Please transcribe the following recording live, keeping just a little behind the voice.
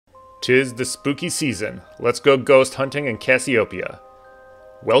'Tis the spooky season. Let's go ghost hunting in Cassiopeia.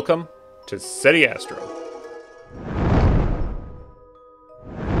 Welcome to Seti Astro.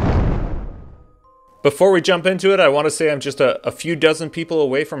 Before we jump into it, I want to say I'm just a few dozen people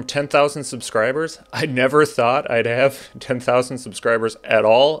away from 10,000 subscribers. I never thought I'd have 10,000 subscribers at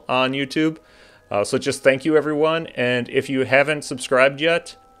all on YouTube. So just thank you, everyone. And if you haven't subscribed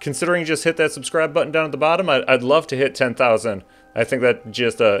yet, considering just hit that subscribe button down at the bottom, I'd love to hit 10,000. I think that's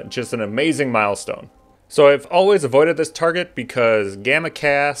just an amazing milestone. So I've always avoided this target because Gamma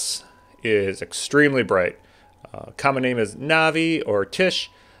Cas is extremely bright. Common name is Navi or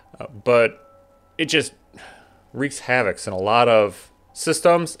Tish, but it just wreaks havoc in a lot of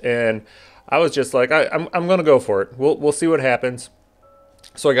systems, and I was just like, I'm gonna go for it. We'll see what happens.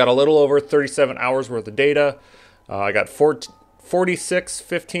 So I got a little over 37 hours worth of data. I got 46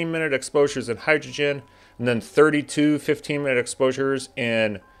 15-minute exposures in hydrogen, and then 32 15-minute exposures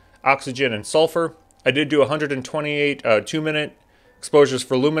in oxygen and sulfur. I did do 128 2-minute exposures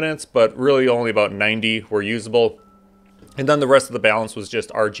for luminance, but really only about 90 were usable. And then the rest of the balance was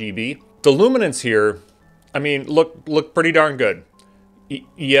just RGB. The luminance here, I mean, look pretty darn good.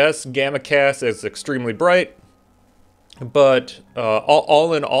 Yes, Gamma Cas is extremely bright, but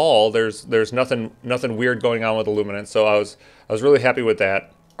all in all, there's nothing weird going on with the luminance. So I was really happy with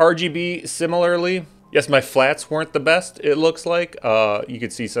that. RGB similarly. Yes, my flats weren't the best, it looks like. You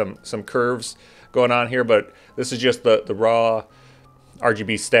could see some curves going on here, but this is just the raw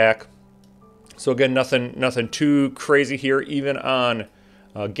RGB stack. So again, nothing too crazy here. Even on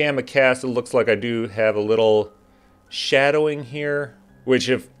Gamma Cas, it looks like I do have a little shadowing here, which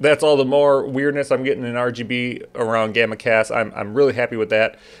if that's all the more weirdness I'm getting in RGB around Gamma Cas, I'm really happy with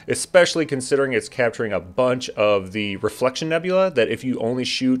that, especially considering it's capturing a bunch of the reflection nebula that if you only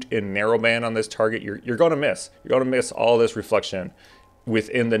shoot in narrowband on this target, you're going to miss. You're going to miss all this reflection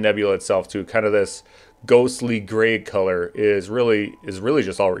within the nebula itself too. Kind of this ghostly gray color is really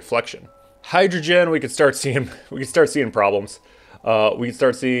just all reflection. Hydrogen, we could start seeing problems. We could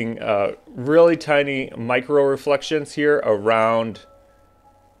start seeing really tiny micro reflections here around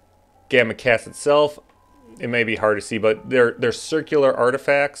Gamma Cas itself. It may be hard to see, but they're circular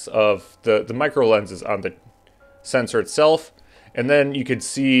artifacts of the micro lenses on the sensor itself. And then you could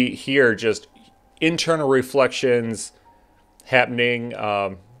see here just internal reflections happening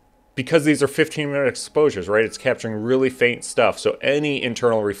because these are 15-minute exposures, right? It's capturing really faint stuff. So any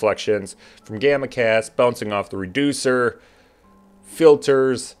internal reflections from Gamma Cas bouncing off the reducer,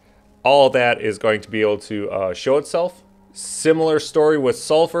 filters, all that is going to be able to show itself. Similar story with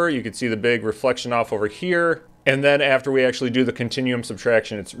sulfur. You can see the big reflection off over here. And then after we actually do the continuum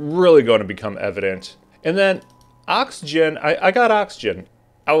subtraction, it's really going to become evident. And then oxygen, I got oxygen.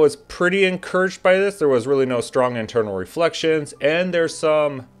 I was pretty encouraged by this. There was really no strong internal reflections, and there's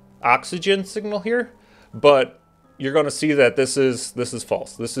some oxygen signal here, but you're going to see that this is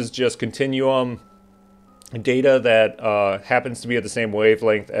false. This is just continuum data that happens to be at the same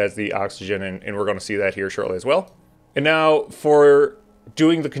wavelength as the oxygen, and we're going to see that here shortly as well. And now for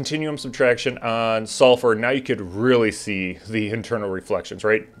doing the continuum subtraction on sulfur, now you could really see the internal reflections,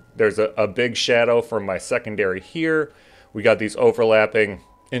 right? There's a big shadow from my secondary here. We got these overlapping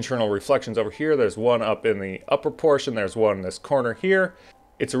internal reflections over here. There's one up in the upper portion. There's one in this corner here.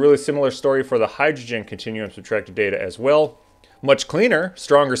 It's a really similar story for the hydrogen continuum subtracted data as well. Much cleaner,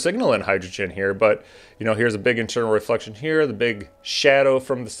 stronger signal in hydrogen here, but you know, here's a big internal reflection here, the big shadow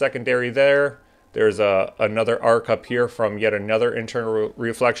from the secondary there. There's another arc up here from yet another internal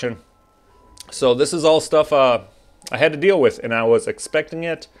reflection. So this is all stuff I had to deal with, and I was expecting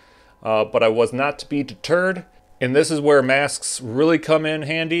it, but I was not to be deterred. And this is where masks really come in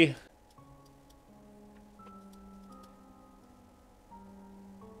handy.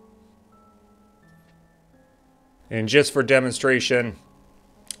 And just for demonstration,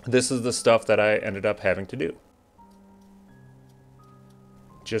 this is the stuff that I ended up having to do.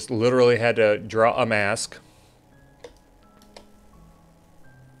 Just literally had to draw a mask,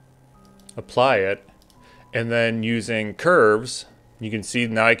 apply it, and then using curves, you can see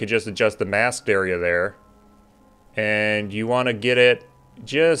now I could just adjust the masked area there. And you want to get it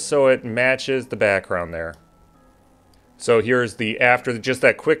just so it matches the background there. So here's the after, just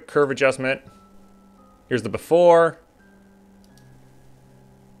that quick curve adjustment. Here's the before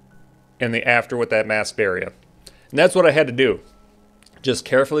and the after with that masked area. And that's what I had to do. Just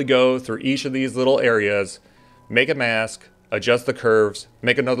carefully go through each of these little areas, make a mask, adjust the curves,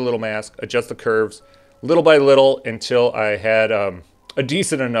 make another little mask, adjust the curves, little by little until I had a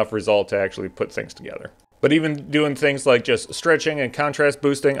decent enough result to actually put things together. But even doing things like just stretching and contrast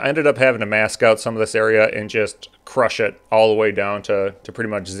boosting, I ended up having to mask out some of this area and just crush it all the way down to pretty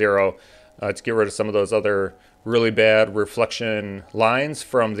much zero to get rid of some of those other really bad reflection lines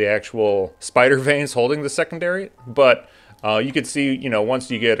from the actual spider veins holding the secondary. But you could see, you know, once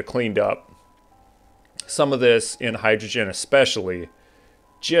you get it cleaned up, some of this in hydrogen especially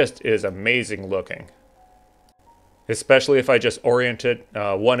just is amazing looking. Especially if I just orient it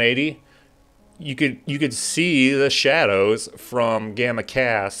 180, you could see the shadows from gamma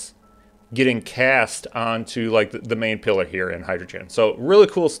cas getting cast onto like the main pillar here in hydrogen. So really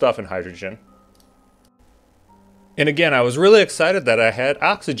cool stuff in hydrogen. And again, I was really excited that I had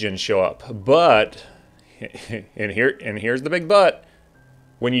oxygen show up, but and here's the big but.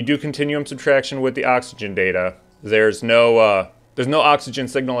 When you do continuum subtraction with the oxygen data, there's no oxygen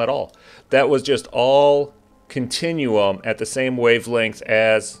signal at all. That was just all continuum at the same wavelength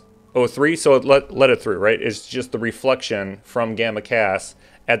as O3, so it let it through, right? It's just the reflection from gamma cas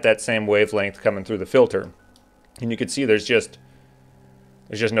at that same wavelength coming through the filter. And you can see there's just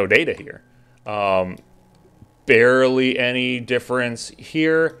no data here. Barely any difference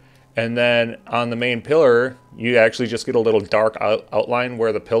here. And then on the main pillar, you actually just get a little dark outline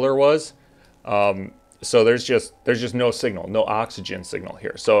where the pillar was. So there's just no signal, no oxygen signal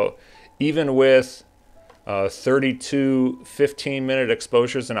here. So even with 32 15-minute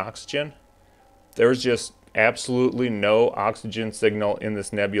exposures in oxygen, there's just absolutely no oxygen signal in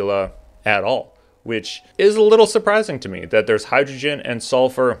this nebula at all, which is a little surprising to me that there's hydrogen and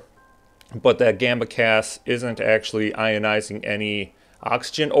sulfur, but that gamma cas isn't actually ionizing any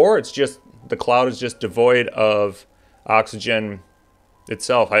oxygen, or it's just the cloud is just devoid of oxygen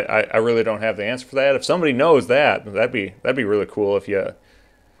itself. I really don't have the answer for that. If somebody knows that, that'd be really cool if you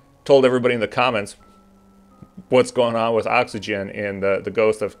told everybody in the comments what's going on with oxygen in the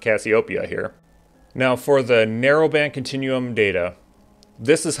ghost of Cassiopeia here. Now for the narrowband continuum data,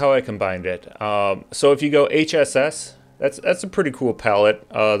 this is how I combined it. So if you go HSS, that's a pretty cool palette.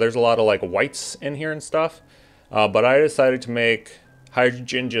 There's a lot of like whites in here and stuff, but I decided to make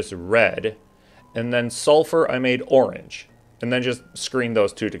hydrogen just red, and then sulfur I made orange, and then just screened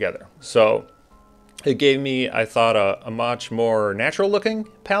those two together. So it gave me, I thought, a much more natural looking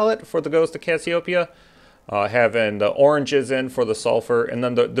palette for the ghost of Cassiopeia, having the oranges in for the sulfur and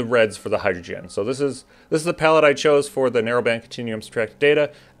then the reds for the hydrogen. So this is the palette I chose for the narrowband continuum subtracted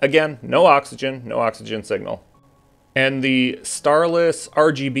data. Again, no oxygen signal. And the starless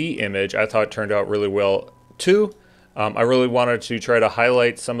RGB image I thought turned out really well too. I really wanted to try to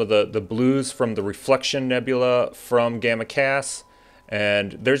highlight some of the blues from the reflection nebula from gamma cas.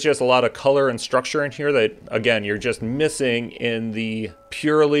 And there's just a lot of color and structure in here that, again, you're just missing in the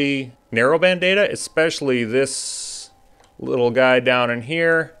purely narrowband data, especially this little guy down in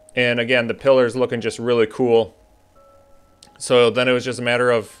here. And again, the pillar's looking just really cool. So then it was just a matter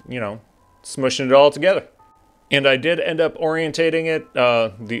of, you know, smushing it all together. And I did end up orientating it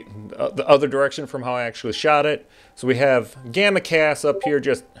the other direction from how I actually shot it. So we have gamma cas up here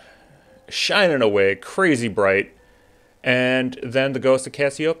just shining away, crazy bright. And then the ghost of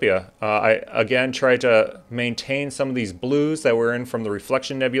Cassiopeia. I again tried to maintain some of these blues that were in from the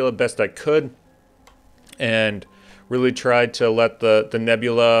reflection nebula best I could, and really tried to let the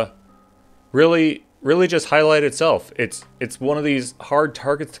nebula really just highlight itself. It's one of these hard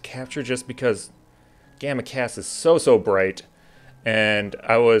targets to capture just because gamma cas is so bright, and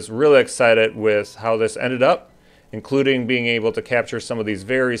I was really excited with how this ended up, including being able to capture some of these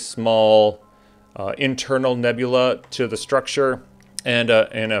very small internal nebula to the structure, and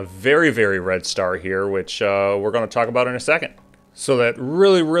a very red star here, which we're going to talk about in a second. So that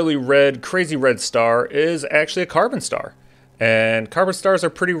really red, crazy red star is actually a carbon star. And carbon stars are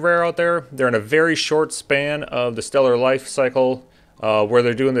pretty rare out there. They're in a very short span of the stellar life cycle, where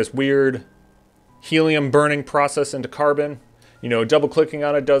they're doing this weird helium burning process into carbon. You know, double clicking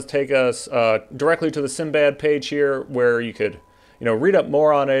on it does take us directly to the Simbad page here, where you could, you know, read up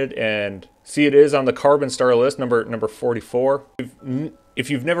more on it and see it is on the carbon star list, number 44. If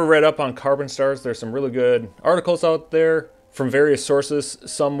you've never read up on carbon stars, there's some really good articles out there from various sources,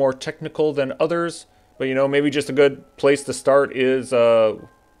 some more technical than others. But, you know, maybe just a good place to start is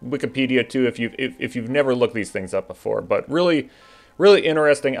Wikipedia too, if you've never looked these things up before. But really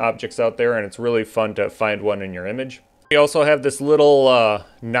interesting objects out there, and it's really fun to find one in your image. We also have this little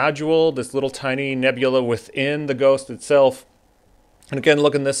nodule, this little tiny nebula within the ghost itself. And again,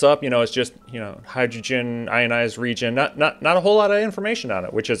 looking this up, you know, it's just, you know, hydrogen ionized region, not a whole lot of information on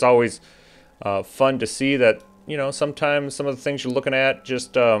it, which is always fun to see that, you know, sometimes some of the things you're looking at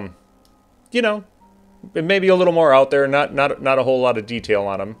just, you know, it may be a little more out there, not a whole lot of detail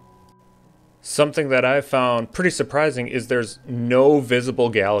on them. Something that I found pretty surprising is there's no visible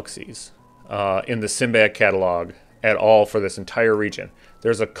galaxies in the Simbad catalog at all for this entire region.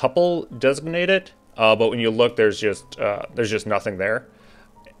 There's a couple designated, but when you look, there's just nothing there.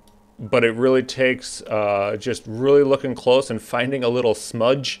 But it really takes just really looking close and finding a little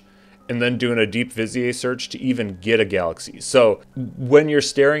smudge and then doing a deep Visier search to even get a galaxy. So when you're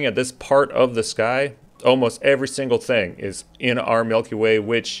staring at this part of the sky, almost every single thing is in our Milky Way,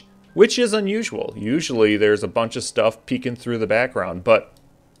 which is unusual. Usually there's a bunch of stuff peeking through the background, but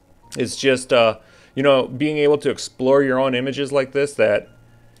it's just, you know, being able to explore your own images like this, that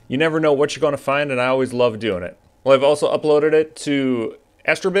you never know what you're going to find, and I always love doing it. Well, I've also uploaded it to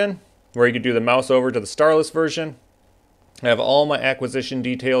Astro, where you can do the mouse over to the starless version. I have all my acquisition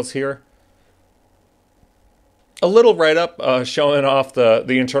details here. A little write-up showing off the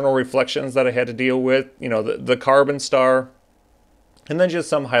internal reflections that I had to deal with, you know, the carbon star, and then just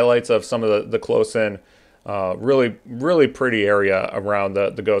some highlights of some of the close-in, really pretty area around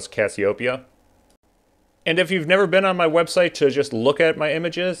the ghost Cassiopeia. And if you've never been on my website to just look at my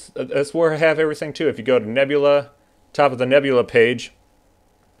images, that's where I have everything too. If you go to Nebula, top of the Nebula page,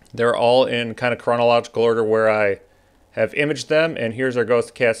 they're all in kind of chronological order where I have imaged them. And here's our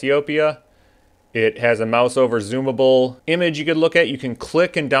ghost Cassiopeia. It has a mouse over zoomable image you could look at. You can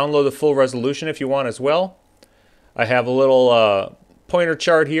click and download the full resolution if you want as well. I have a little pointer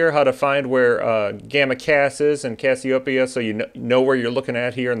chart here, how to find where Gamma Cass is in Cassiopeia, so you know where you're looking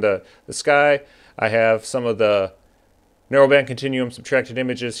at here in the sky. I have some of the narrowband continuum subtracted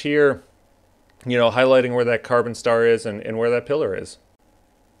images here, you know, highlighting where that carbon star is and where that pillar is.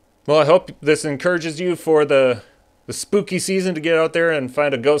 Well, I hope this encourages you for the spooky season to get out there and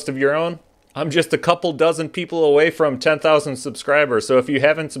find a ghost of your own. I'm just a couple dozen people away from 10,000 subscribers, so if you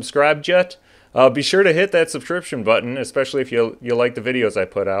haven't subscribed yet, be sure to hit that subscription button, especially if you like the videos I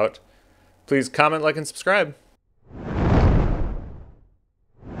put out. Please comment, like, and subscribe.